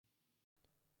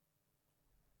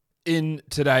In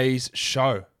today's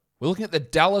show, we're looking at the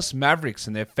Dallas Mavericks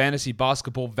and their fantasy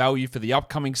basketball value for the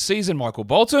upcoming season. Michael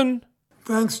Bolton.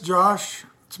 Thanks, Josh.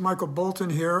 It's Michael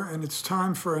Bolton here, and it's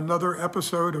time for another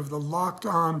episode of the Locked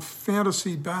On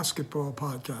Fantasy Basketball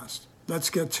Podcast.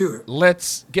 Let's get to it.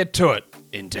 Let's get to it,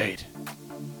 indeed.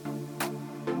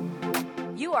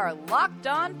 You are Locked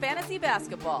On Fantasy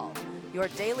Basketball, your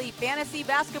daily fantasy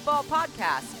basketball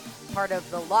podcast, part of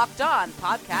the Locked On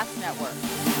Podcast Network.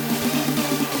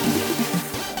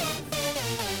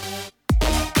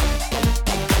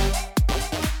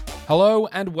 Hello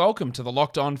and welcome to the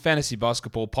Locked On Fantasy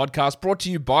Basketball Podcast, brought to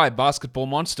you by Basketball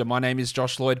Monster. My name is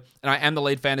Josh Lloyd, and I am the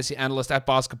lead fantasy analyst at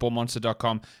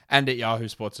basketballmonster.com and at Yahoo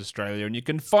Sports Australia. And you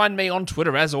can find me on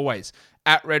Twitter, as always,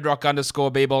 at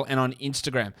redrock_bball and on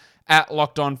Instagram at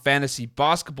Locked On Fantasy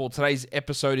Basketball. Today's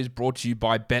episode is brought to you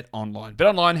by BetOnline.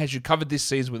 BetOnline has you covered this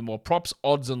season with more props,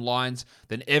 odds, and lines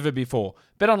than ever before.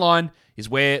 BetOnline is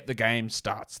where the game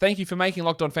starts. Thank you for making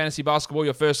Locked On Fantasy Basketball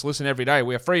your first listen every day.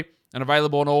 We are free and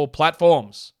available on all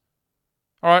platforms.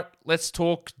 All right, let's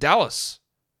talk Dallas.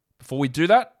 Before we do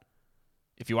that,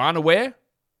 if you aren't aware,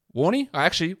 Warnie,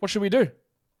 what should we do?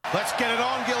 Let's get it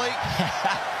on, Gilly.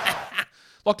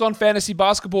 Locked On Fantasy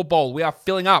Basketball Bowl. We are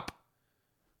filling up.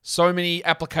 So many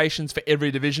applications for every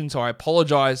division, so I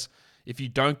apologize if you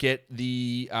don't get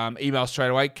the email straight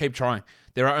away. Keep trying.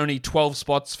 There are only 12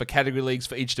 spots for category leagues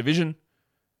for each division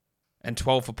and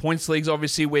 12 for points leagues.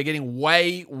 Obviously, we're getting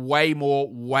way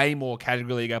more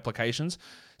category league applications.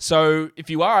 So if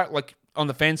you are like on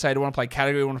the fan side, you want to play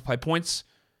category, want to play points,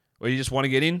 or you just want to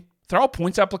get in, throw a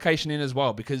points application in as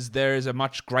well, because there is a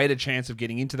much greater chance of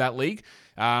getting into that league.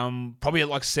 Probably at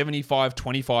like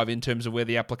 75-25 in terms of where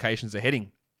the applications are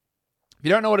heading. If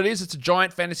you don't know what it is, it's a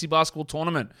giant fantasy basketball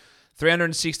tournament.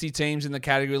 360 teams in the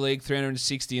category league,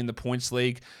 360 in the points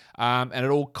league, and it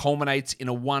all culminates in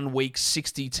a 1 week,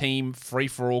 60-team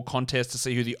free-for-all contest to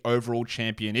see who the overall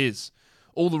champion is.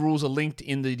 All the rules are linked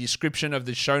in the description of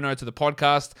the show notes of the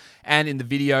podcast and in the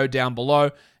video down below,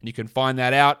 and you can find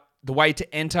that out. The way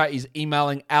to enter is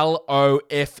emailing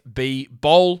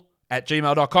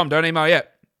lofbbowl@gmail.com. Don't email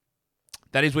yet.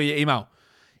 That is where you email.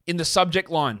 In the subject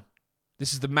line,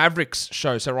 this is the Mavericks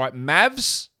show, so write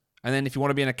Mavs. And then if you want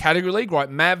to be in a category league,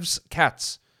 write Mavs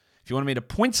Cats. If you want to be in a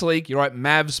points league, you write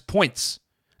Mavs Points.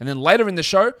 And then later in the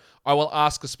show, I will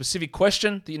ask a specific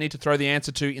question that you need to throw the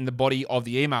answer to in the body of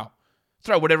the email.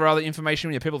 Throw whatever other information.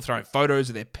 People throwing photos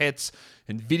of their pets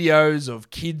and videos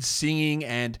of kids singing,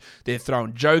 and they're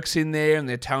throwing jokes in there, and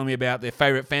they're telling me about their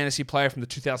favorite fantasy player from the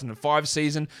 2005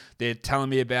 season. They're telling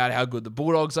me about how good the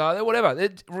Bulldogs are. They're whatever. They're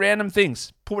random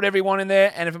things. Put whatever you want in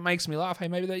there, and if it makes me laugh, hey,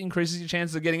 maybe that increases your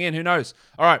chances of getting in. Who knows?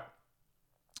 All right.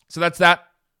 So that's that.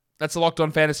 That's the Locked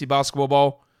On Fantasy Basketball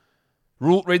Bowl.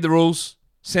 Read the rules.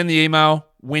 Send the email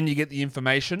when you get the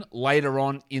information later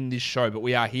on in this show. But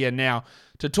we are here now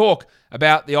to talk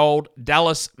about the old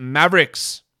Dallas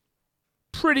Mavericks.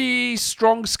 Pretty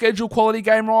strong schedule quality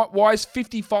game-wise.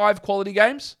 55 quality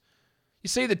games. You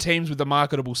see the teams with the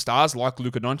marketable stars like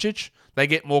Luka Doncic, they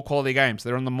get more quality games.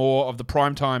 They're on the more of the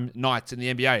primetime nights in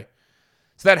the NBA.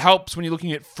 So that helps when you're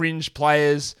looking at fringe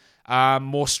players,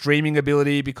 more streaming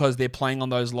ability because they're playing on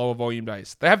those lower volume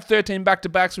days. They have 13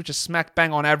 back-to-backs, which is smack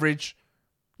bang on average.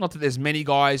 Not that there's many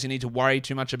guys you need to worry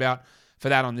too much about for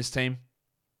that on this team.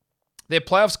 Their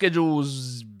playoff schedule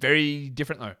is very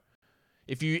different, though.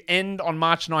 If you end on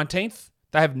March 19th,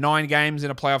 they have 9 games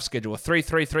in a playoff schedule, a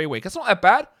 3-3-3 week. That's not that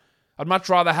bad. I'd much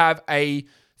rather have a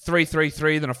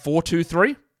 3-3-3 than a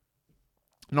 4-2-3.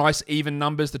 Nice, even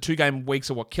numbers. The 2-game weeks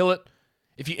are what kill it.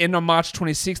 If you end on March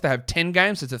 26th, they have 10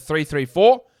 games. It's a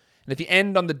 3-3-4. And if you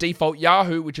end on the default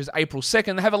Yahoo, which is April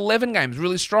 2nd, they have 11 games,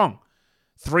 really strong.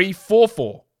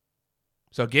 3-4-4.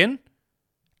 So again,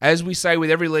 as we say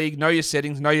with every league, know your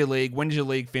settings, know your league. When does your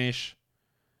league finish?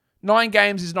 9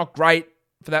 games is not great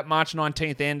for that March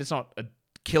 19th end. It's not a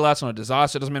killer. It's not a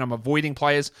disaster. It doesn't mean I'm avoiding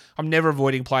players. I'm never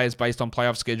avoiding players based on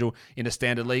playoff schedule in a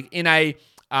standard league. In a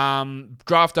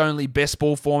draft-only best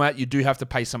ball format, you do have to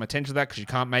pay some attention to that because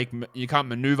you can't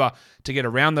maneuver to get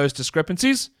around those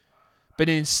discrepancies. But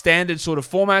in standard sort of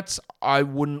formats, I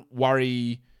wouldn't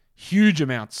worry huge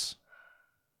amounts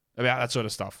about that sort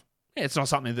of stuff. It's not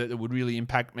something that would really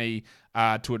impact me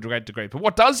to a great degree. But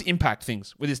what does impact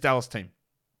things with this Dallas team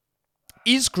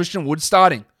is Christian Wood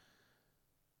starting.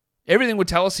 Everything would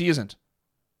tell us he isn't.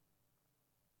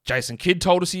 Jason Kidd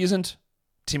told us he isn't.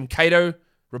 Tim Cato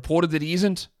reported that he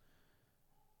isn't.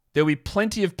 There'll be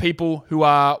plenty of people who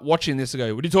are watching this and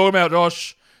go, what are you talking about,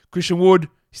 Josh? Christian Wood,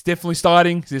 he's definitely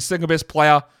starting. He's their second best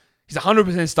player. He's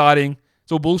 100% starting.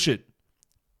 It's all bullshit.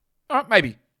 All right,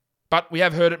 maybe. But we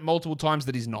have heard it multiple times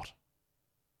that he's not.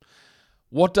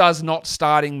 What does not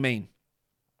starting mean?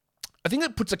 I think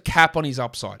it puts a cap on his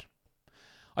upside.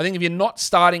 I think if you're not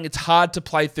starting, it's hard to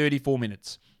play 34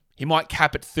 minutes. He might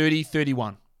cap at 30,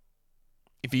 31.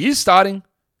 If he is starting,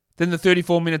 then the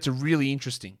 34 minutes are really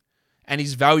interesting. And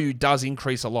his value does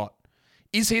increase a lot.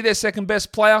 Is he their second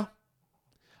best player?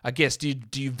 I guess, do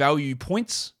you value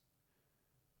points?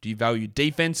 Do you value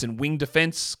defense and wing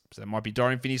defense? So that might be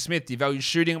Dorian Finney-Smith. Do you value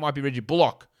shooting? It might be Reggie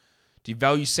Bullock. Do you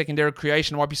value secondary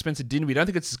creation? It might be Spencer Dinwiddie. I don't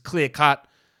think it's as clear cut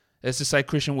as to say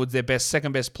Christian Wood's their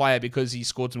second best player because he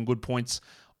scored some good points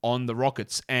on the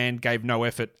Rockets and gave no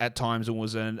effort at times and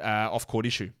was an off-court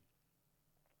issue.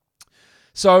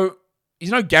 So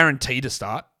he's no guarantee to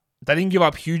start. They didn't give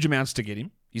up huge amounts to get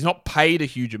him. He's not paid a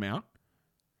huge amount.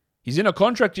 He's in a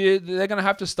contract year. They're going to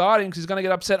have to start him because he's going to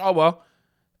get upset. Oh, well,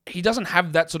 he doesn't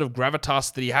have that sort of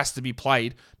gravitas that he has to be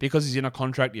played because he's in a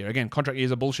contract year. Again, contract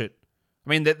years are bullshit. I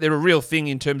mean, they're a real thing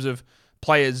in terms of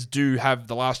players do have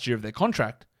the last year of their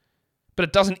contract, but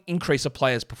it doesn't increase a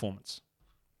player's performance.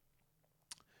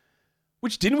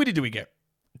 Which Dinwiddie do we get?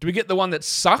 Do we get the one that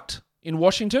sucked in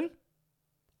Washington?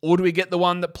 Or do we get the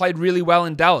one that played really well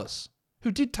in Dallas,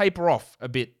 who did taper off a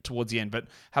bit towards the end, but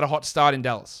had a hot start in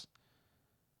Dallas?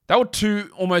 They were two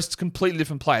almost completely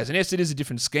different players. And yes, it is a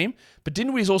different scheme, but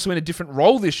Dinwiddie's also in a different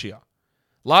role this year.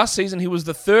 Last season, he was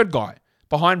the third guy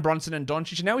behind Brunson and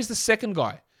Doncic, and now he's the second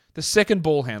guy, the second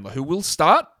ball handler, who will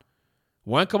start,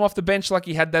 won't come off the bench like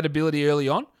he had that ability early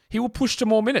on. He will push to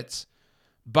more minutes.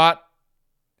 But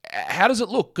how does it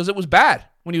look? Because it was bad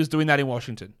when he was doing that in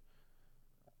Washington.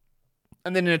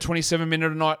 And then in a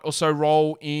 27-minute a night or so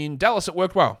role in Dallas, it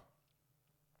worked well.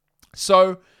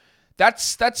 So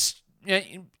that's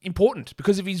important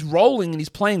because if he's rolling and he's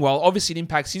playing well, obviously it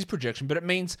impacts his projection, but it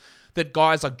means that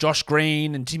guys like Josh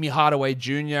Green and Timmy Hardaway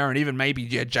Jr. and even maybe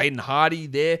Jaden Hardy,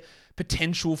 their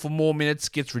potential for more minutes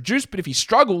gets reduced. But if he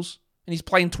struggles and he's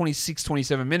playing 26,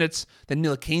 27 minutes, then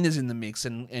Ntilikina's in the mix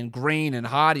and Green and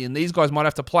Hardy and these guys might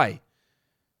have to play.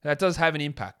 That does have an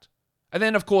impact. And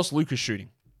then, of course, Luka's shooting.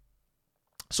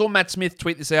 I saw Matt Smith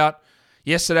tweet this out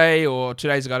yesterday or 2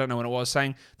 days ago, I don't know when it was,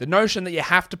 saying the notion that you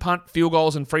have to punt field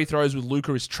goals and free throws with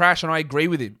Luka is trash, and I agree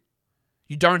with him.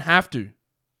 You don't have to.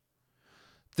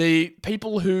 The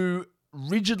people who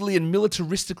rigidly and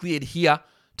militaristically adhere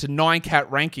to 9-cat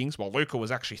rankings, well, Luka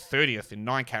was actually 30th in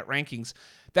 9-cat rankings,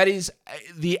 that is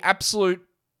the absolute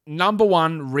number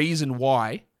one reason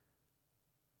why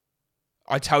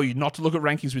I tell you not to look at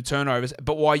rankings with turnovers,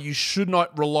 but why you should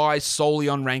not rely solely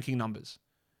on ranking numbers.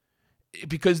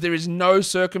 Because there is no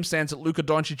circumstance that Luka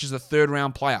Doncic is a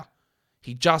third-round player.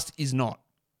 He just is not.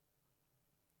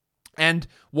 And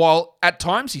while at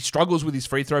times he struggles with his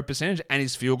free throw percentage and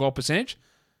his field goal percentage,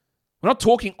 we're not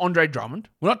talking Andre Drummond.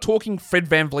 We're not talking Fred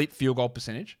VanVleet field goal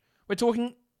percentage. We're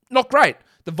talking not great.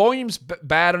 The volume's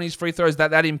bad on his free throws.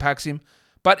 That impacts him.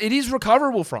 But it is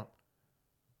recoverable from.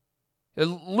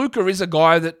 Luka is a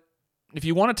guy that if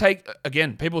you want to take,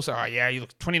 again, people say, oh yeah, you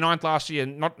look 29th last year,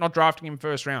 not drafting him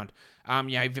first round.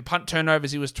 If you punt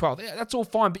turnovers, he was 12th. Yeah, that's all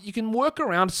fine, but you can work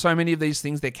around so many of these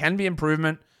things. There can be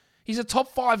improvement. He's a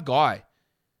top 5 guy.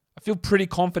 I feel pretty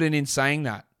confident in saying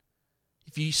that.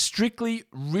 If you strictly,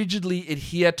 rigidly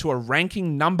adhere to a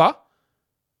ranking number,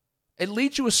 it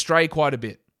leads you astray quite a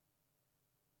bit.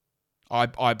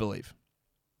 I believe.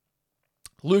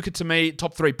 Luka, to me,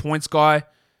 top 3 points guy.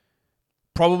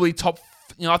 Probably top,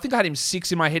 I think I had him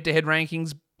 6 in my head-to-head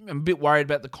rankings. I'm a bit worried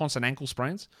about the constant ankle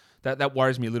sprains. That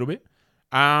worries me a little bit.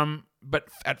 But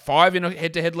at 5 in a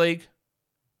head-to-head league,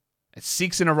 at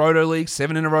 6 in a roto league,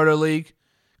 7 in a roto league,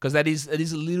 because it is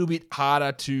a little bit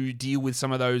harder to deal with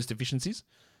some of those deficiencies.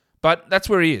 But that's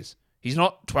where he is. He's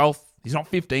not 12th. He's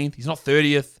not 15th. He's not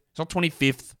 30th. He's not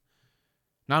 25th.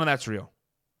 None of that's real.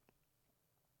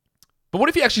 But what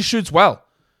if he actually shoots well?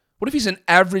 What if he's an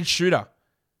average shooter?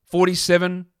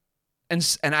 47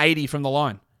 and 80 from the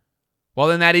line. Well,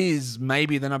 then that is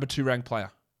maybe the number 2 ranked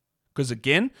player. Because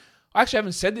again, I actually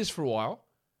haven't said this for a while.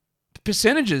 The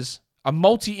percentages are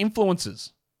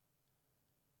multi-influencers.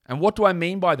 And what do I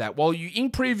mean by that? Well, you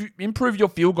improve your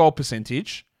field goal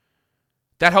percentage.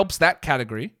 That helps that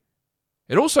category.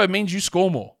 It also means you score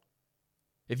more.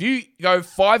 If you go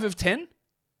 5 of 10,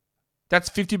 that's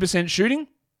 50% shooting.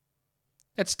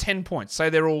 That's 10 points. Say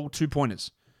they're all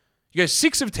 2-pointers. You go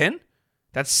 6 of 10,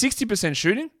 that's 60%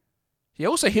 shooting. You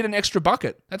also hit an extra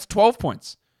bucket. That's 12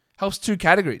 points. Helps 2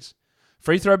 categories.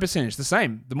 Free throw percentage, the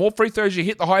same. The more free throws you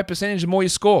hit, the higher percentage, the more you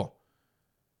score.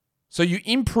 So you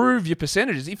improve your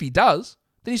percentages. If he does,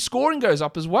 then his scoring goes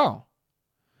up as well.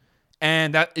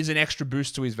 And that is an extra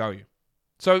boost to his value.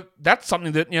 So that's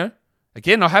something that,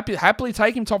 again, I'll happily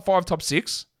take him top 5, top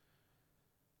 6.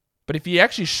 But if he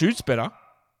actually shoots better,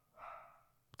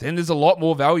 then there's a lot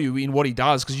more value in what he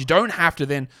does because you don't have to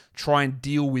then try and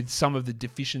deal with some of the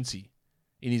deficiency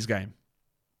in his game.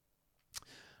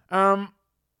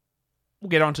 We'll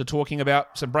get on to talking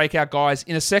about some breakout guys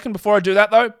in a second. Before I do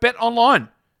that, though, Bet Online.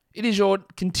 It is your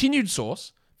continued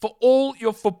source for all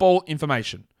your football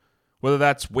information. Whether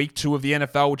that's week 2 of the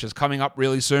NFL, which is coming up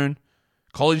really soon,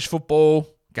 college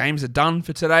football, games are done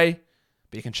for today,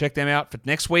 but you can check them out for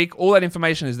next week. All that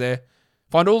information is there.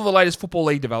 Find all the latest Football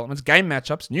League developments, game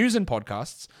matchups, news and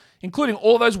podcasts, including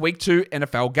all those week 2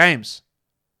 NFL games.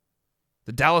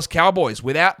 The Dallas Cowboys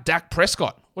without Dak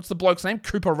Prescott. What's the bloke's name?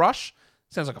 Cooper Rush?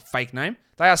 Sounds like a fake name.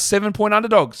 They are 7-point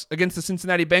underdogs against the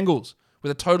Cincinnati Bengals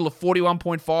with a total of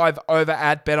 41.5 over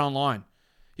at BetOnline.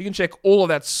 You can check all of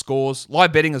that scores,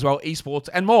 live betting as well, esports,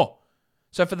 and more.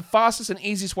 So for the fastest and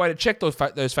easiest way to check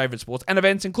those favorite sports and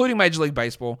events, including Major League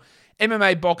Baseball,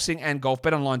 MMA, boxing, and golf,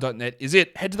 betonline.net is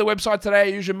it. Head to the website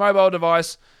today, use your mobile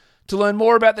device to learn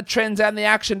more about the trends and the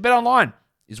action. BetOnline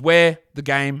is where the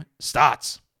game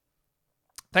starts.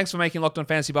 Thanks for making Locked On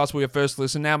Fantasy Basketball your first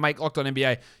listen. Now make Locked On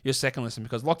NBA your second listen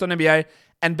because Locked On NBA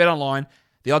and BetOnline,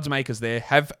 the odds makers there,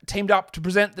 have teamed up to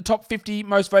present the top 50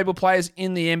 most valuable players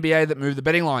in the NBA that move the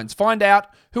betting lines. Find out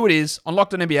who it is on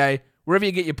Locked On NBA, wherever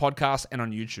you get your podcasts and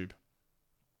on YouTube.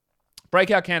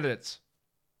 Breakout candidates.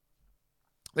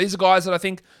 These are guys that I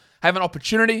think have an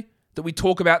opportunity that we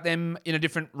talk about them in a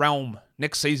different realm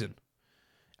next season.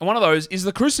 And one of those is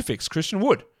the Crucifix, Christian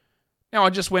Wood. Now,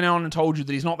 I just went on and told you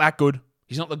that he's not that good.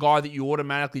 He's not the guy that you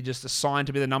automatically just assign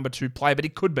to be the number 2 player, but he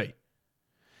could be.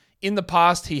 In the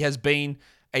past, he has been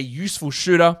a useful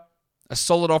shooter, a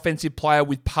solid offensive player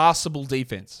with passable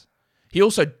defense. He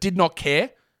also did not care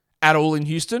at all in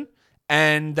Houston,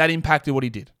 and that impacted what he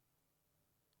did.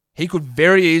 He could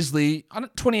very easily,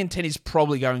 20 and 10 is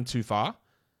probably going too far.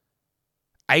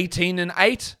 18 and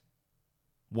 8,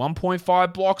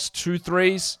 1.5 blocks, 2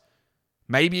 threes.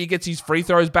 Maybe he gets his free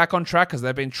throws back on track because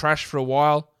they've been trashed for a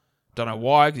while. Don't know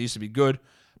why, because he used to be good.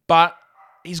 But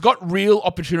he's got real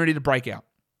opportunity to break out.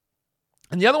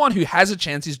 And the other one who has a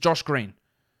chance is Josh Green.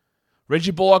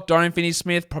 Reggie Bullock, Dorian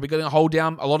Finney-Smith, probably going to hold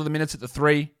down a lot of the minutes at the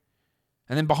 3.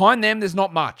 And then behind them, there's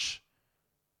not much.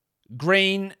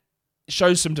 Green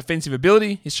shows some defensive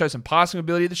ability. He shows some passing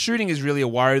ability. The shooting is really a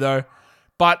worry, though.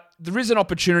 But there is an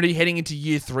opportunity heading into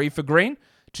year 3 for Green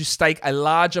to stake a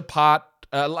larger part,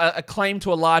 a claim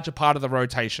to a larger part of the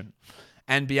rotation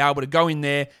and be able to go in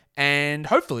there and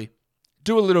hopefully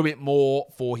do a little bit more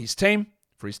for his team,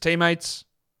 for his teammates,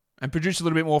 and produce a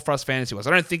little bit more for us fantasy-wise.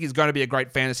 I don't think he's going to be a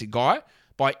great fantasy guy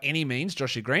by any means,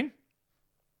 Joshie Green.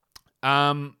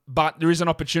 But there is an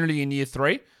opportunity in year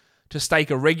 3 to stake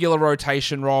a regular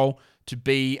rotation role to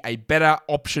be a better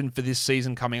option for this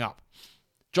season coming up.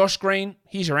 Josh Green,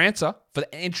 here's your answer for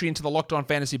the entry into the Locked On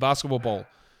Fantasy Basketball Bowl.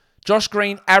 Josh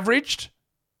Green averaged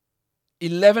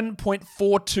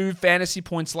 11.42 fantasy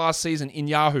points last season in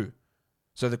Yahoo.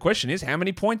 So the question is, how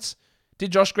many points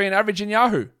did Josh Green average in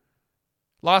Yahoo?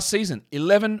 Last season,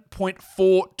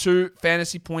 11.42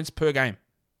 fantasy points per game.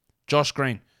 Josh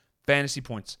Green, fantasy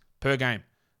points per game.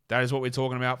 That is what we're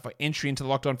talking about for entry into the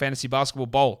Locked On Fantasy Basketball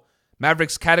Bowl.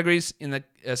 Mavericks categories in the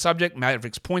subject,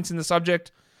 Mavericks points in the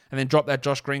subject, and then drop that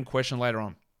Josh Green question later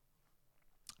on.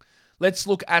 Let's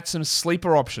look at some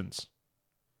sleeper options.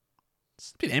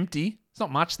 It's a bit empty. There's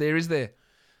not much there, is there?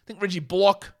 I think Reggie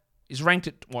Bullock is ranked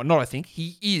at, well, not I think,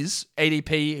 he is ADP.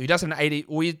 He does have an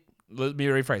ADP, let me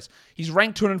rephrase. He's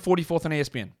ranked 244th on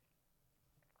ESPN.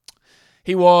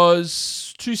 He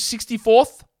was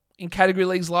 264th in category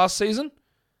leagues last season,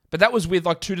 but that was with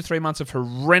like 2 to 3 months of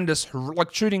horrendous,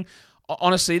 like shooting.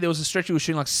 Honestly, there was a stretch he was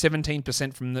shooting like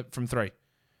 17% from 3.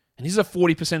 And he's a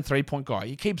 40% 3-point guy.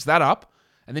 He keeps that up,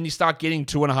 and then you start getting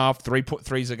 2.5, 3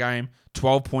 threes a game,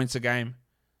 12 points a game.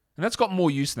 And that's got more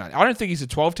use than that. I don't think he's a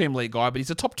 12-team league guy, but he's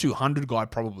a top 200 guy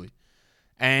probably.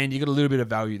 And you got a little bit of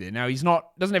value there. Now,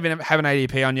 doesn't even have an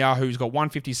ADP on Yahoo. He's got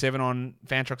 157 on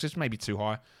Fantrax. It's maybe too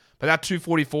high. But that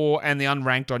 244 and the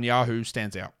unranked on Yahoo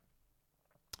stands out.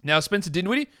 Now, Spencer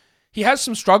Dinwiddie, he has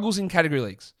some struggles in category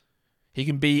leagues. He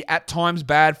can be at times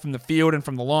bad from the field and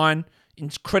from the line.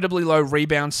 Incredibly low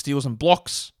rebounds, steals, and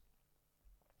blocks.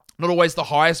 Not always the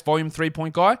highest volume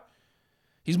 3-point guy.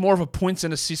 He's more of a points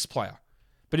and assists player.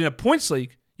 But in a points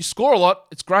league, you score a lot,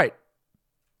 it's great.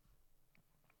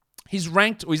 He's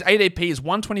ranked, or his ADP is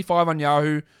 125 on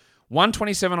Yahoo,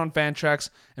 127 on Fantrax,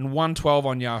 and 112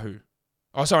 on Yahoo.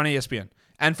 Oh, sorry, on ESPN.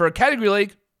 And for a category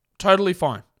league, totally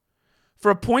fine.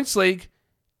 For a points league,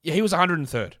 yeah, he was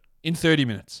 103rd in 30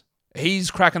 minutes.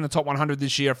 He's cracking the top 100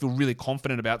 this year. I feel really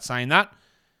confident about saying that.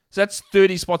 So that's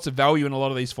 30 spots of value in a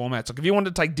lot of these formats. Like if you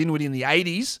wanted to take Dinwiddie in the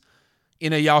 80s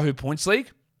in a Yahoo points league,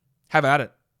 have at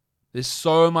it. There's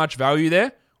so much value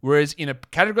there. Whereas in a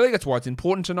category league, that's why it's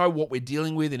important to know what we're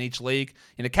dealing with in each league.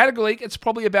 In a category league, it's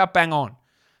probably about bang on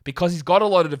because he's got a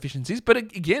lot of deficiencies. But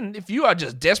again, if you are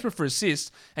just desperate for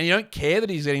assists and you don't care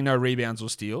that he's getting no rebounds or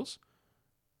steals,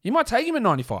 you might take him at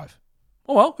 95.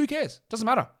 Oh well, who cares? Doesn't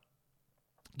matter.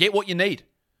 Get what you need.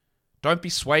 Don't be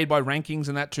swayed by rankings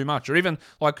and that too much. Or even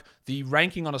like the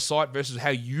ranking on a site versus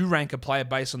how you rank a player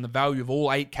based on the value of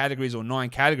all 8 categories or 9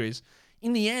 categories.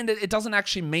 In the end, it doesn't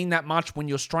actually mean that much when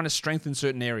you're trying to strengthen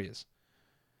certain areas.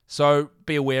 So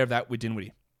be aware of that with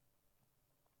Dinwiddie.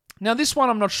 Now, this one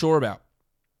I'm not sure about.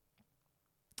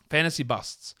 Fantasy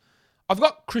busts. I've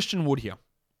got Christian Wood here,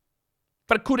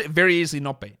 but it could very easily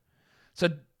not be. So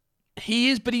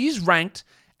he is ranked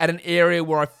at an area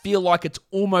where I feel like it's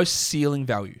almost ceiling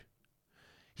value.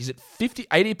 He's at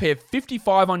ADP of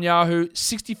 55 on Yahoo,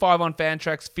 65 on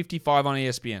Fantrax, 55 on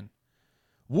ESPN.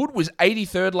 Wood was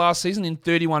 83rd last season in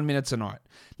 31 minutes a night.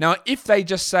 Now, if they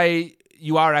just say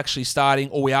you are actually starting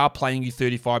or we are playing you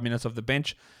 35 minutes off the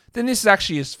bench, then this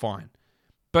actually is fine.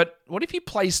 But what if he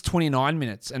plays 29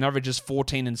 minutes and averages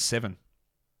 14 and 7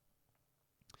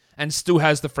 and still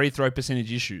has the free throw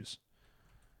percentage issues?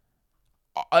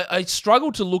 I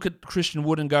struggle to look at Christian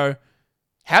Wood and go,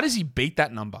 how does he beat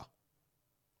that number?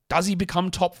 Does he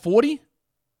become top 40?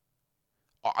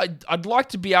 I'd like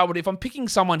to be able to, if I'm picking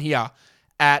someone here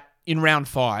in round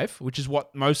 5, which is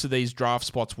what most of these draft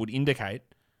spots would indicate,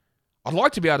 I'd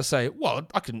like to be able to say, well,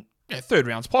 I can, third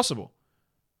round's possible.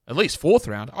 At least fourth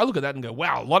round. I look at that and go,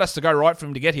 wow, a lot has to go right for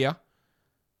him to get here.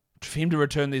 For him to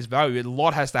return this value, a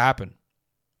lot has to happen.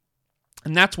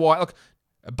 And that's why, look,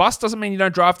 a bust doesn't mean you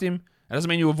don't draft him. It doesn't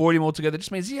mean you avoid him altogether. It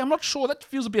just means, I'm not sure. That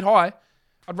feels a bit high.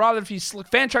 I'd rather if he's,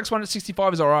 Fantrax one at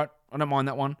 65 is all right. I don't mind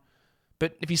that one.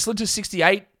 But if he slid to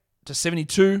 68 to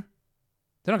 72,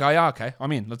 then I go, yeah, okay,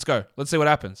 I'm in. Let's go. Let's see what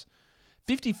happens.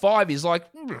 55 is like,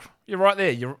 you're right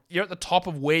there. You're at the top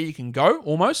of where you can go,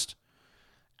 almost.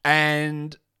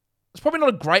 And it's probably not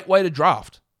a great way to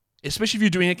draft, especially if you're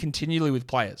doing it continually with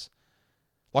players.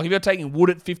 Like if you're taking Wood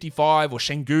at 55 or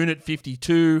Şengün at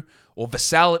 52 or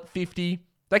Vassell at 50,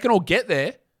 they can all get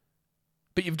there,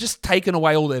 but you've just taken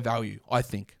away all their value, I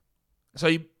think. So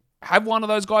you have one of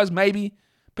those guys, maybe,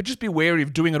 but just be wary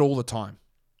of doing it all the time.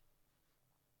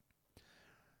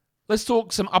 Let's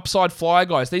talk some upside flyer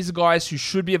guys. These are guys who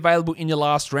should be available in your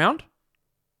last round,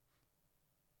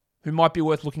 who might be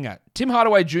worth looking at. Tim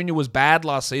Hardaway Jr. was bad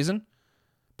last season.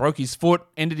 Broke his foot,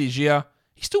 ended his year.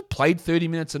 He still played 30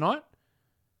 minutes a night.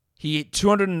 He hit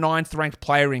 209th ranked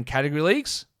player in category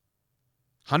leagues.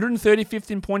 135th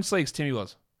in points leagues, Timmy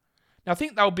was. Now, I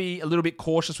think they'll be a little bit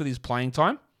cautious with his playing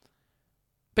time.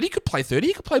 But he could play 30.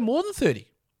 He could play more than 30.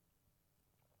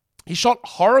 He shot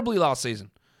horribly last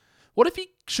season. What if he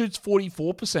shoots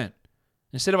 44%?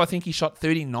 Instead of, I think he shot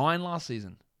 39 last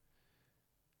season.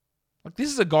 Like,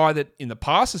 this is a guy that in the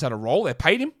past has had a role. They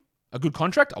paid him a good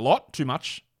contract, a lot, too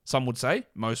much, some would say,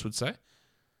 most would say.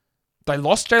 They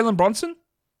lost Jalen Brunson.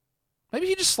 Maybe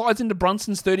he just slides into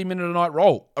Brunson's 30-minute-a-night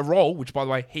role. A role, which, by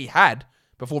the way, he had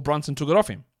before Brunson took it off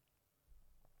him.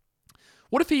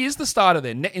 What if he is the starter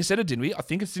there instead of Dinwiddie? I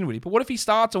think it's Dinwiddie. But what if he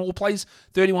starts and plays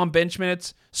 31 bench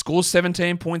minutes, scores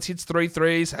 17 points, hits 3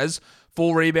 threes, has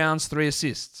 4 rebounds, 3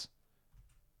 assists?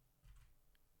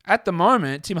 At the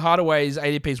moment, Tim Hardaway's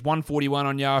ADP is 141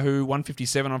 on Yahoo,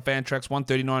 157 on Fantrax,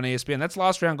 139 on ESPN. That's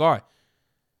last round guy.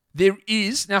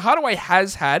 Now Hardaway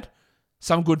has had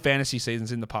some good fantasy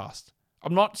seasons in the past.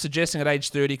 I'm not suggesting at age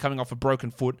 30, coming off a broken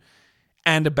foot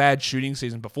and a bad shooting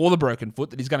season before the broken foot,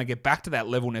 that he's going to get back to that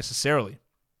level necessarily.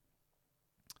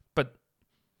 But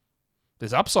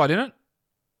there's upside in it.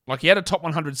 Like, he had a top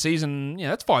 100 season,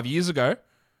 that's 5 years ago.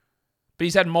 But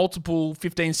he's had multiple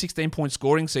 15, 16-point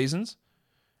scoring seasons.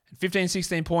 15,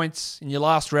 16 points in your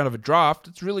last round of a draft,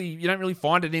 you don't really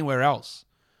find it anywhere else.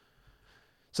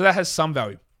 So that has some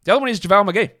value. The other one is JaVale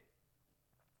McGee.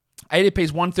 ADP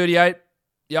is 138,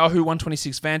 Yahoo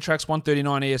 126, Fantrax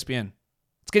 139, ESPN.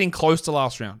 It's getting close to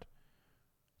last round.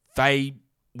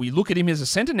 We look at him as a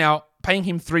center now, paying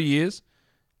him 3 years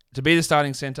to be the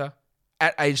starting center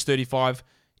at age 35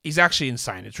 is actually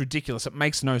insane. It's ridiculous. It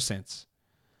makes no sense.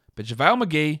 But JaVale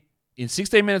McGee, in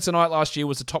 16 minutes a night last year,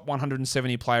 was the top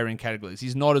 170 player in categories.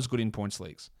 He's not as good in points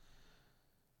leagues.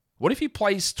 What if he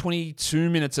plays 22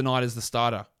 minutes a night as the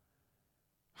starter?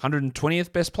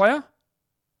 120th best player?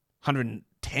 110th?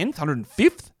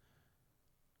 105th?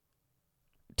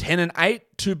 10 and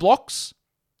 8, 2 blocks?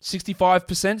 65%,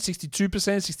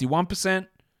 62%, 61%?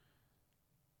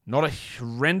 Not a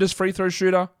horrendous free throw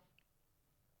shooter.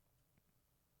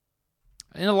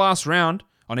 In the last round,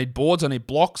 I need boards, I need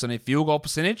blocks, I need field goal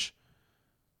percentage.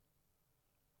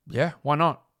 Yeah, why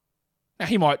not? Now,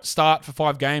 he might start for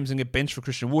 5 games and get benched for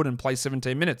Christian Wood and play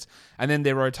 17 minutes. And then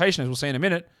their rotation, as we'll see in a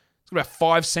minute, it's got about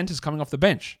 5 centres coming off the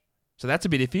bench. So that's a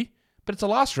bit iffy. But it's a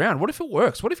last round. What if it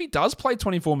works? What if he does play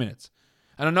 24 minutes?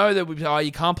 And I know that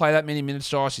you can't play that many minutes,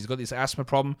 Josh. He's got this asthma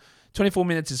problem. 24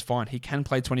 minutes is fine. He can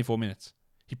play 24 minutes.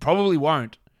 He probably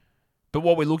won't. But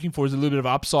what we're looking for is a little bit of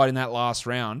upside in that last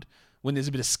round when there's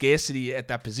a bit of scarcity at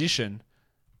that position.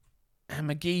 And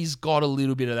McGee's got a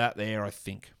little bit of that there, I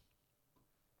think.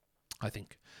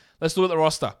 Let's look at the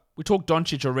roster. We talked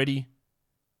Doncic already.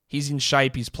 He's in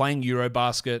shape. He's playing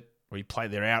Eurobasket. Or he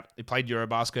played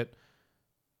Eurobasket.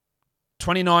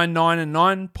 29, 9, and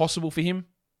 9 possible for him.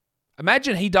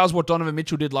 Imagine he does what Donovan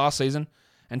Mitchell did last season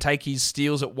and take his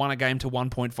steals at 1 a game to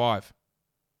 1.5.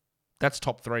 That's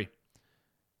top 3.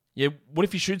 Yeah, what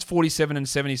if he shoots 47 and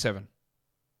 77?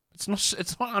 It's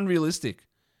not unrealistic.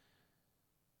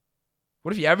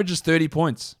 What if he averages 30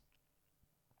 points?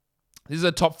 This is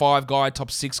a top 5 guy,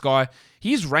 top 6 guy.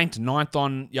 He's ranked 9th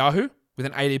on Yahoo with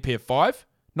an ADP of 5.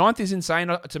 9th is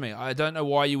insane to me. I don't know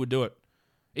why you would do it.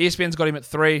 ESPN's got him at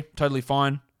 3. Totally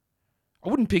fine. I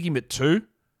wouldn't pick him at 2.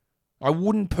 I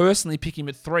wouldn't personally pick him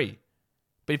at 3.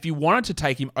 But if you wanted to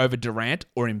take him over Durant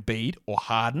or Embiid or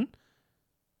Harden,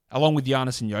 along with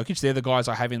Giannis and Jokic, they're the guys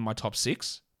I have in my top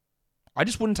 6. I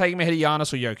just wouldn't take him ahead of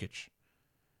Giannis or Jokic.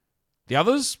 The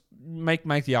others make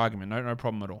the argument. No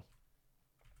problem at all.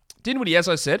 Dinwiddie, as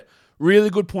I said,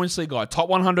 really good points league guy. Top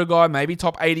 100 guy, maybe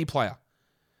top 80 player.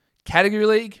 Category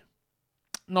league,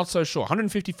 not so sure.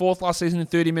 154th last season in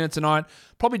 30 minutes a night.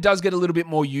 Probably does get a little bit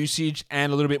more usage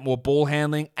and a little bit more ball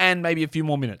handling and maybe a few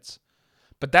more minutes.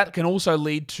 But that can also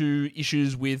lead to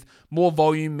issues with more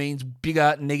volume means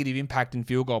bigger negative impact in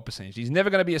field goal percentage. He's never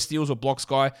going to be a steals or blocks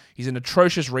guy. He's an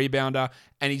atrocious rebounder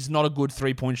and he's not a good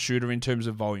 3-point shooter in terms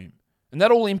of volume. And that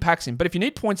all impacts him. But if you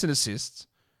need points and assists,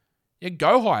 yeah,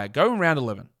 go higher. Go in round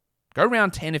 11. Go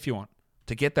round 10 if you want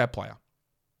to get that player.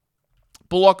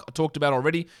 Bullock, I talked about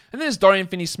already. And then there's Dorian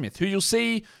Finney-Smith, who you'll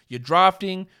see you're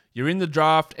drafting, you're in the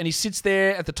draft, and he sits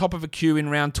there at the top of a queue in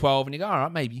round 12, and you go, all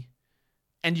right, maybe.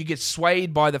 And you get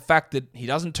swayed by the fact that he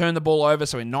doesn't turn the ball over,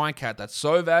 so in 9-cat, that's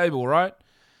so valuable, right?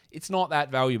 It's not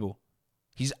that valuable.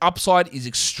 His upside is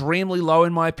extremely low,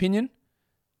 in my opinion.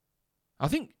 I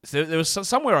think there was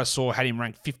somewhere I saw had him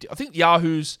ranked 50. I think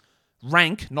Yahoo's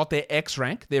rank, not their X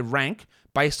rank, their rank,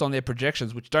 based on their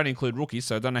projections, which don't include rookies,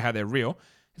 so I don't know how they're real,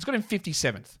 it's got him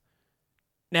 57th.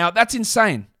 Now, that's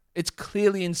insane. It's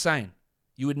clearly insane.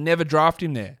 You would never draft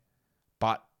him there.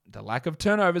 But the lack of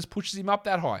turnovers pushes him up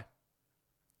that high.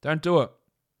 Don't do it.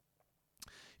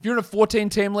 If you're in a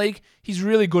 14-team league, he's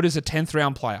really good as a 10th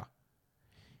round player.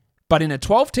 But in a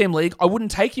 12-team league, I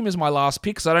wouldn't take him as my last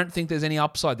pick because I don't think there's any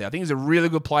upside there. I think he's a really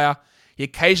good player. He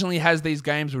occasionally has these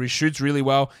games where he shoots really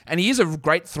well, and he is a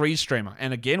great 3-streamer.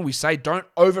 And again, we say don't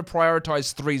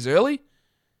over-prioritize 3s early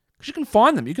because you can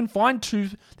find them. You can find 2.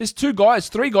 There's 3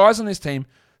 guys on this team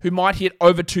who might hit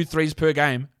over 2 threes per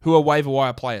game who are waiver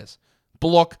wire players.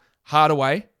 Bullock,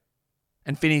 Hardaway,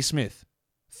 and Finney-Smith.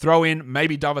 Throw in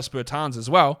maybe Davis Bertans as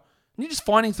well, and you're just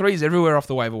finding 3s everywhere off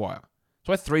the waiver wire.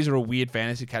 That's why 3s are a weird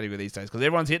fantasy category these days, because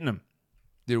everyone's hitting them.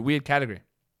 They're a weird category.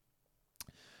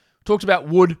 Talked about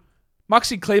Wood.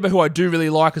 Maxi Kleber, who I do really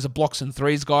like as a blocks and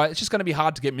 3s guy. It's just going to be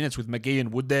hard to get minutes with McGee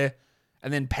and Wood there,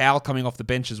 and then Powell coming off the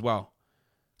bench as well.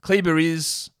 Kleber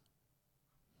is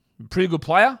a pretty good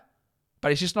player,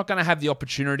 but he's just not going to have the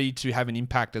opportunity to have an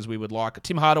impact as we would like.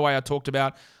 Tim Hardaway, I talked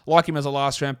about. Like him as a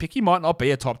last round pick. He might not be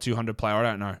a top 200 player. I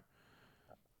don't know.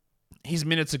 His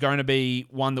minutes are going to be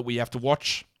one that we have to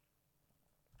watch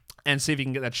and see if he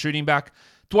can get that shooting back.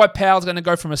 Dwight Powell's going to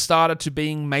go from a starter to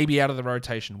being maybe out of the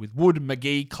rotation with Wood,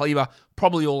 McGee, Kleber,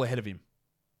 probably all ahead of him.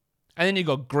 And then you've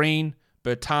got Green,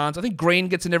 Bertans. I think Green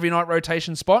gets an every night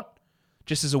rotation spot.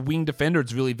 Just as a wing defender,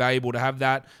 it's really valuable to have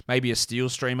that. Maybe a steal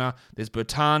streamer. There's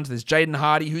Bertans. There's Jaden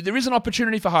Hardy, who there is an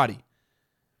opportunity for Hardy.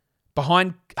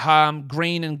 Behind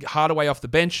Green and Hardaway off the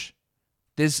bench,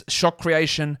 there's shot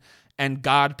creation and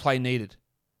guard play needed.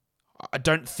 I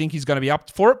don't think he's going to be up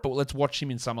for it, but let's watch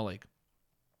him in Summer League.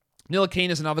 Ntilikina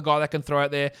is another guy that can throw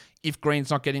out there if Green's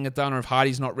not getting it done or if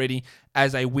Hardy's not ready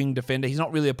as a wing defender. He's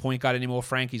not really a point guard anymore,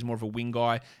 Frank. He's more of a wing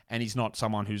guy, and he's not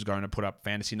someone who's going to put up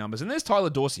fantasy numbers. And there's Tyler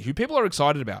Dorsey, who people are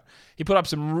excited about. He's put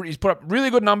up really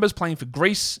good numbers playing for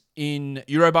Greece in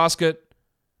Eurobasket.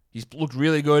 He's looked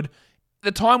really good.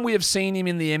 The time we have seen him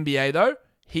in the NBA, though,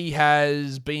 he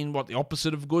has been the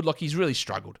opposite of good. Like, he's really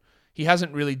struggled. He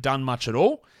hasn't really done much at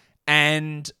all.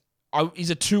 And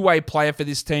he's a two-way player for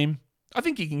this team. I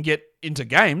think he can get into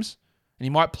games, and he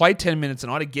might play 10 minutes a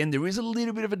night. Again, there is a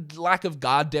little bit of a lack of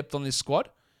guard depth on this squad.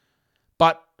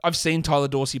 But I've seen Tyler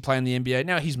Dorsey play in the NBA.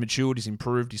 Now he's matured, he's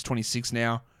improved, he's 26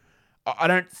 now. I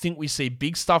don't think we see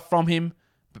big stuff from him,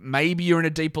 but maybe you're in a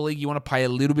deeper league. You want to pay a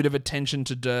little bit of attention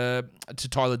to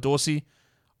Tyler Dorsey.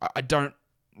 I don't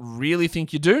really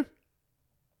think you do.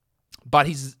 But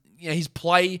his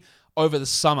play over the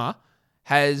summer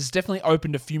has definitely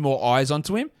opened a few more eyes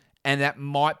onto him, and that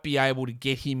might be able to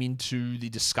get him into the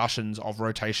discussions of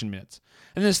rotation minutes.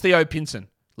 And there's Theo Pinson,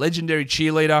 legendary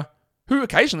cheerleader, who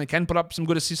occasionally can put up some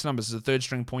good assist numbers as a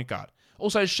third-string point guard.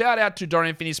 Also, shout out to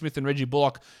Dorian Finney-Smith and Reggie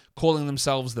Bullock calling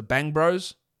themselves the Bang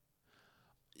Bros.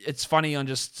 It's funny on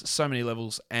just so many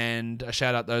levels, and a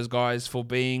shout out those guys for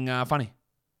being funny.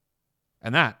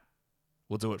 And that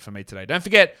will do it for me today. Don't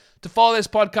forget to follow this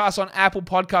podcast on Apple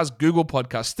Podcasts, Google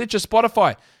Podcasts, Stitcher,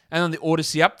 Spotify, and on the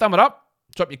Odyssey app. Thumb it up.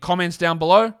 Drop your comments down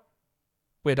below.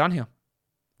 We're done here.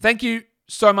 Thank you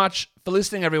so much for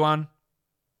listening, everyone.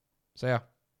 See ya.